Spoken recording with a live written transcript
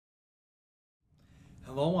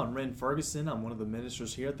Hello, I'm Ren Ferguson. I'm one of the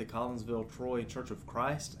ministers here at the Collinsville Troy Church of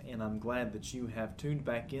Christ, and I'm glad that you have tuned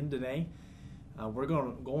back in today. We're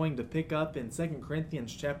going to pick up in 2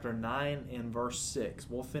 Corinthians chapter 9 and verse 6.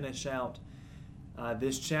 We'll finish out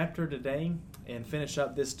this chapter today and finish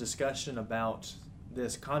up this discussion about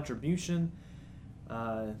this contribution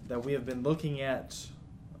that we have been looking at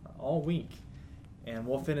all week. And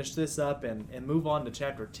we'll finish this up and move on to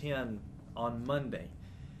chapter 10 on Monday.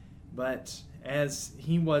 But as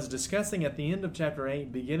he was discussing at the end of chapter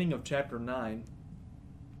 8, beginning of chapter 9,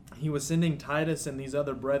 he was sending Titus and these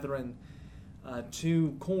other brethren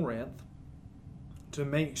to Corinth to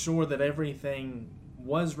make sure that everything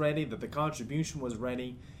was ready, that the contribution was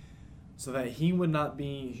ready, so that he would not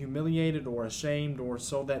be humiliated or ashamed, or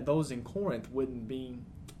so that those in Corinth wouldn't be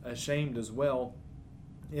ashamed as well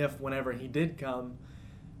if whenever he did come,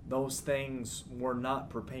 those things were not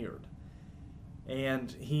prepared.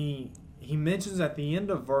 And he mentions at the end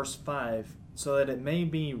of verse 5, so that it may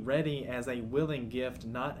be ready as a willing gift,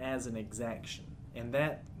 not as an exaction. And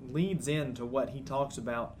that leads into what he talks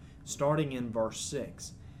about starting in verse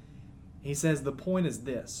 6. He says, the point is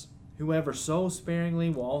this: whoever sows sparingly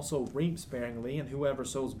will also reap sparingly, and whoever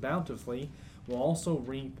sows bountifully will also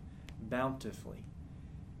reap bountifully.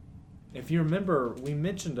 If you remember, we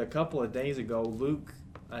mentioned a couple of days ago Luke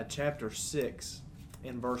chapter 6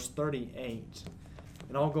 in verse 38.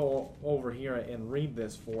 And I'll go over here and read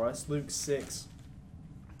this for us. Luke 6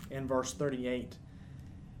 in verse 38.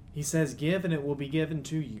 He says, give and it will be given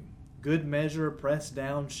to you. Good measure, pressed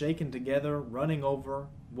down, shaken together, running over,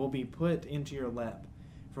 will be put into your lap.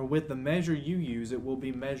 For with the measure you use, it will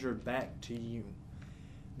be measured back to you.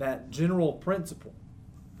 That general principle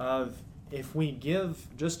of if we give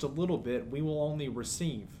just a little bit, we will only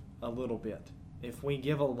receive a little bit. If we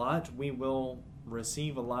give a lot, we will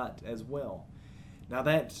receive a lot as well. Now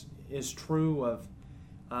that is true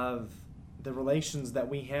of the relations that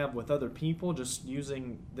we have with other people. Just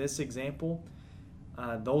using this example,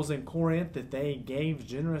 those in Corinth, that they gave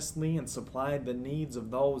generously and supplied the needs of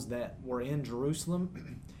those that were in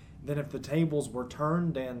Jerusalem, then if the tables were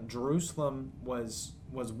turned and Jerusalem was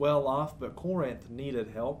well off but Corinth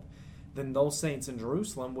needed help, then those saints in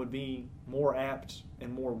Jerusalem would be more apt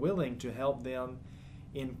and more willing to help them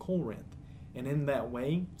in Corinth. And in that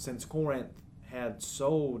way, since Corinth had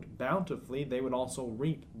sowed bountifully, they would also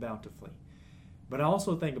reap bountifully. But I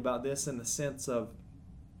also think about this in the sense of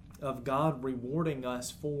God rewarding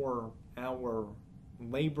us for our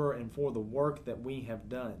labor and for the work that we have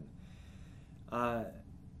done.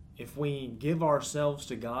 If we give ourselves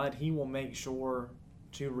to God, He will make sure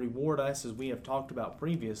to reward us, as we have talked about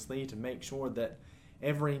previously, to make sure that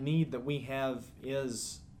every need that we have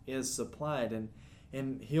is supplied.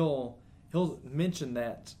 And He'll mention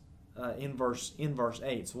that in verse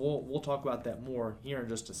 8. So we'll talk about that more here in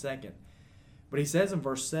just a second. But he says in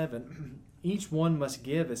verse 7, each one must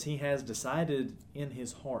give as he has decided in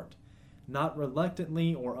his heart, not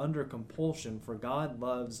reluctantly or under compulsion, for God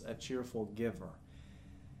loves a cheerful giver.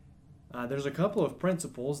 There's a couple of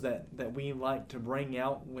principles that we like to bring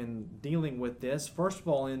out when dealing with this. First of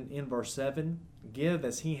all, in verse 7, give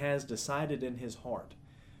as he has decided in his heart.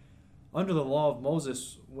 Under the law of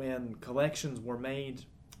Moses, when collections were made,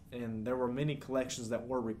 and there were many collections that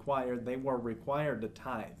were required, they were required to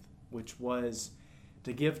tithe, which was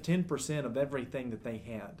to give 10% of everything that they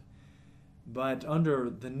had. But under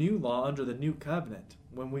the new law, under the new covenant,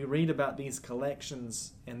 when we read about these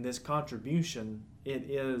collections and this contribution, it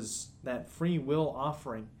is that free will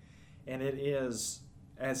offering, and it is,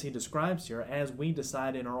 as he describes here, as we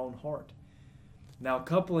decide in our own heart. Now,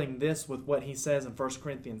 coupling this with what he says in 1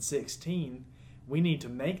 Corinthians 16, we need to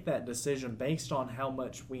make that decision based on how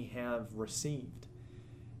much we have received.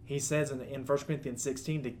 He says in 1 Corinthians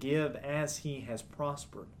 16 to give as he has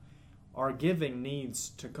prospered. Our giving needs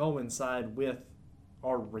to coincide with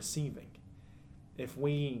our receiving. If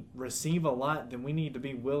we receive a lot, then we need to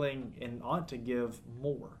be willing and ought to give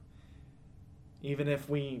more. Even if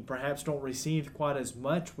we perhaps don't receive quite as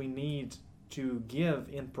much, we need to give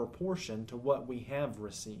in proportion to what we have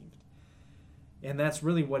received. And that's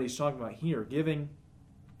really what he's talking about here, giving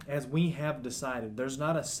as we have decided. There's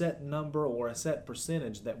not a set number or a set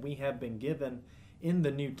percentage that we have been given in the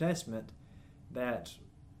New Testament that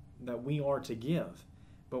we are to give,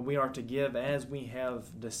 but we are to give as we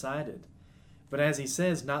have decided. But as he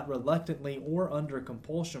says, not reluctantly or under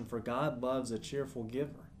compulsion, for God loves a cheerful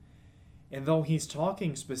giver. And though he's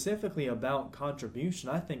talking specifically about contribution,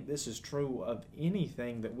 I think this is true of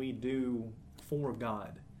anything that we do for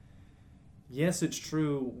God. Yes, it's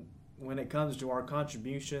true when it comes to our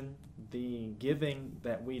contribution, the giving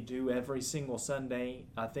that we do every single Sunday,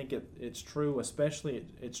 I think it's true, especially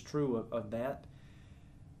it's true of that,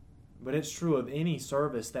 but it's true of any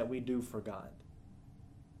service that we do for God.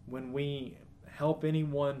 When we help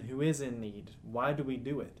anyone who is in need, why do we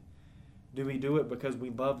do it? Do we do it because we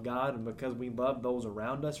love God and because we love those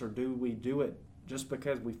around us, or do we do it just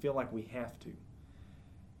because we feel like we have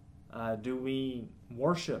to? Do we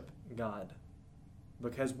worship God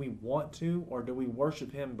because we want to, or do we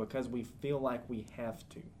worship Him because we feel like we have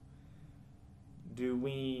to? Do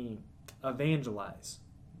we evangelize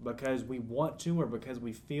because we want to or because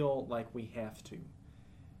we feel like we have to?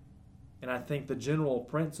 And I think the general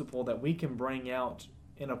principle that we can bring out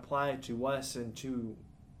and apply to us and to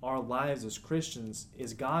our lives as Christians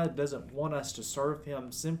is God doesn't want us to serve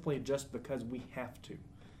Him simply just because we have to.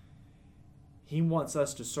 He wants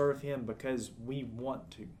us to serve Him because we want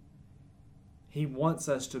to. He wants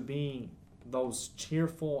us to be those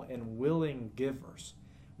cheerful and willing givers,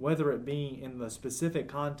 whether it be in the specific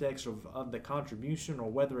context of the contribution or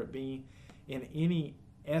whether it be in any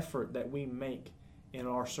effort that we make in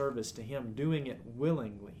our service to Him, doing it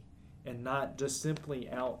willingly and not just simply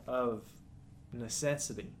out of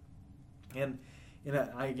necessity. And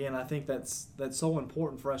again, I think that's so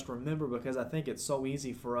important for us to remember, because I think it's so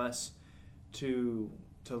easy for us to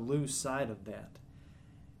lose sight of that.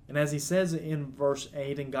 And as he says in verse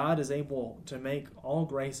 8, and God is able to make all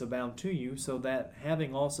grace abound to you, so that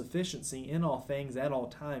having all sufficiency in all things at all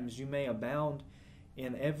times, you may abound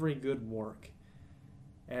in every good work.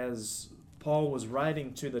 As Paul was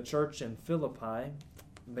writing to the church in Philippi,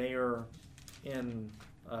 there in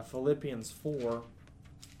Philippians 4,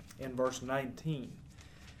 in verse 19,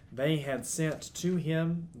 they had sent to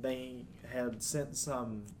him, they had sent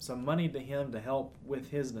some money to him to help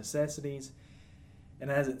with his necessities. And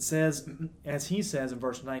as he says in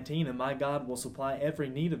verse 19, and my God will supply every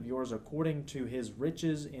need of yours according to His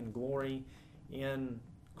riches in glory in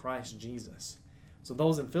Christ Jesus. So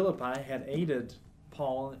those in Philippi had aided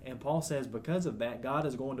Paul, and Paul says because of that, God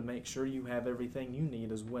is going to make sure you have everything you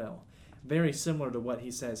need as well. Very similar to what he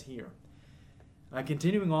says here.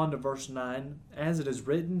 Continuing on to verse 9, as it is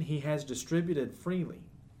written, He has distributed freely.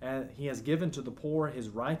 He has given to the poor, His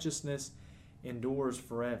righteousness endures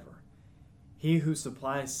forever. He who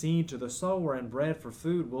supplies seed to the sower and bread for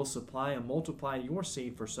food will supply and multiply your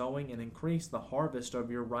seed for sowing and increase the harvest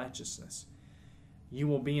of your righteousness. You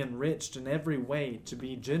will be enriched in every way to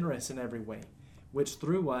be generous in every way, which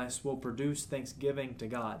through us will produce thanksgiving to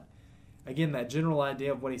God. Again, that general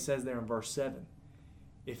idea of what he says there in verse 7.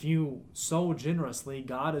 If you sow generously,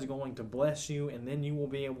 God is going to bless you, and then you will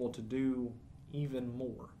be able to do even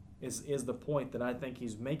more, is the point that I think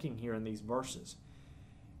he's making here in these verses.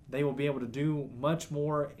 They will be able to do much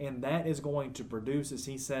more, and that is going to produce, as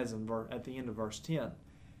he says at the end of verse 10,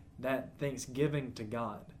 that thanksgiving to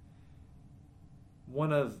God.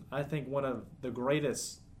 I think one of the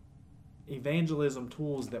greatest evangelism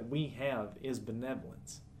tools that we have is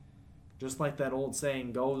benevolence. Just like that old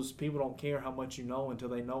saying goes, people don't care how much you know until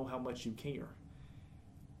they know how much you care.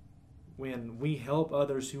 When we help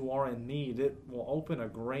others who are in need, it will open a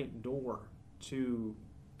great door to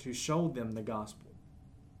show them the gospel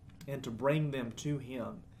and to bring them to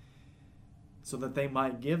Him so that they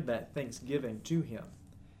might give that thanksgiving to Him.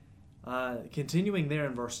 Continuing there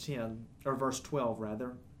in verse 12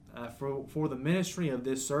 rather, for the ministry of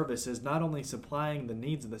this service is not only supplying the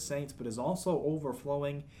needs of the saints, but is also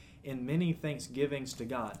overflowing in many thanksgivings to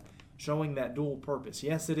God, showing that dual purpose.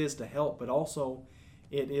 Yes, it is to help, but also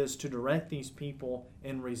it is to direct these people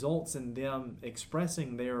and results in them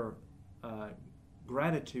expressing their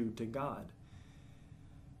gratitude to God.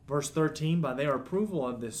 Verse 13, by their approval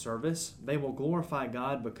of this service, they will glorify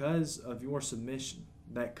God because of your submission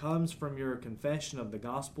that comes from your confession of the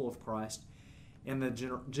gospel of Christ and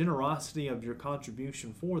the generosity of your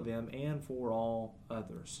contribution for them and for all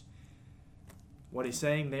others. What he's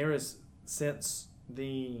saying there is, since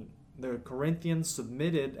the Corinthians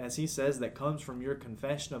submitted, as he says, that comes from your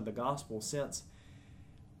confession of the gospel, since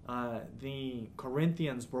the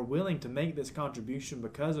Corinthians were willing to make this contribution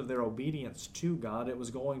because of their obedience to God, it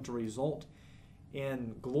was going to result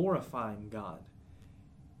in glorifying God.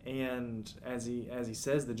 And as he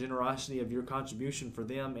says, the generosity of your contribution for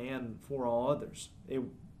them and for all others,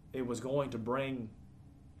 it was going to bring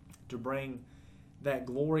that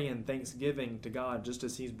glory and thanksgiving to God, just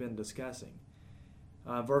as he's been discussing.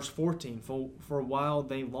 Verse 14, for while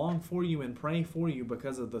they long for you and pray for you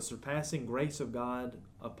because of the surpassing grace of God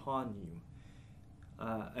upon you.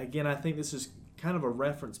 Again, I think this is kind of a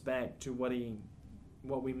reference back to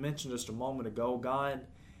what we mentioned just a moment ago. God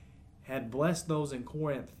had blessed those in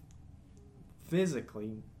Corinth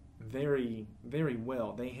physically very, very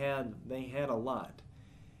well. They had a lot.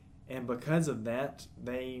 And because of that,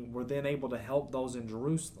 they were then able to help those in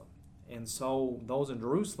Jerusalem. And so those in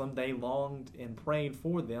Jerusalem, they longed and prayed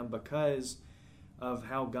for them because of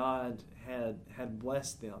how God had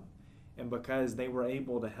blessed them and because they were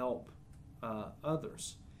able to help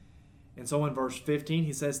others. And so in verse 15,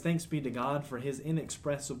 he says, "Thanks be to God for his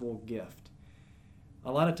inexpressible gift."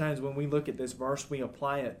 A lot of times when we look at this verse, we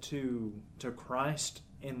apply it to Christ.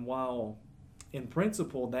 And while in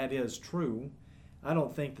principle that is true, I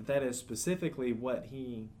don't think that is specifically what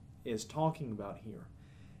he is talking about here.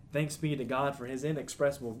 Thanks be to God for his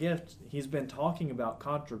inexpressible gift. He's been talking about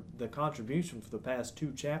the contribution for the past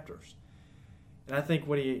 2 chapters. And I think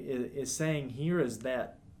what he is saying here is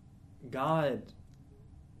that God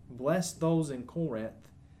blessed those in Corinth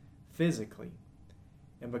physically.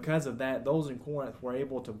 And because of that, those in Corinth were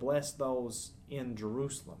able to bless those in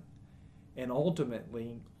Jerusalem. And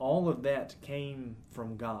ultimately, all of that came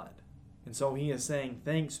from God. And so he is saying,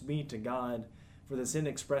 thanks be to God for this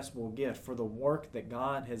inexpressible gift, for the work that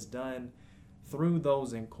God has done through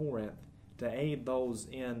those in Corinth to aid those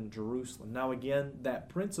in Jerusalem. Now again, that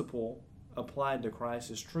principle applied to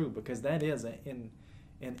Christ is true because that is an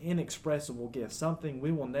inexpressible gift, something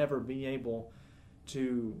we will never be able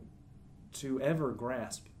to ever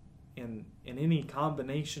grasp in any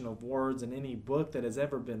combination of words, in any book that has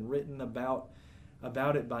ever been written about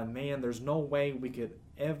it by man. There's no way we could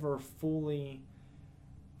ever fully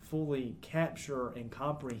capture and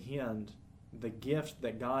comprehend the gift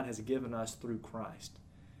that God has given us through Christ.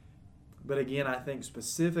 But again, I think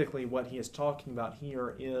specifically what he is talking about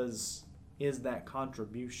here is that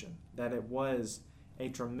contribution, that it was a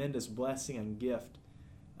tremendous blessing and gift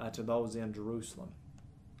to those in Jerusalem.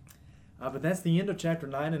 But that's the end of chapter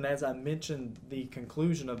 9, and as I mentioned, the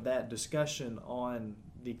conclusion of that discussion on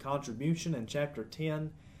the contribution in chapter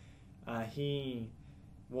 10, he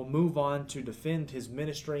will move on to defend his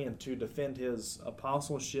ministry and to defend his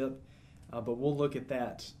apostleship, but we'll look at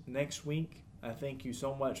that next week. I thank you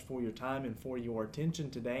so much for your time and for your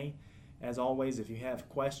attention today. As always, if you have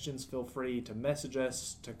questions, feel free to message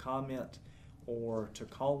us, to comment, or to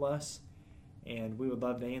call us, and we would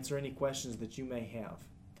love to answer any questions that you may have.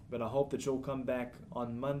 But I hope that you'll come back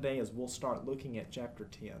on Monday as we'll start looking at chapter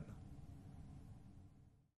 10.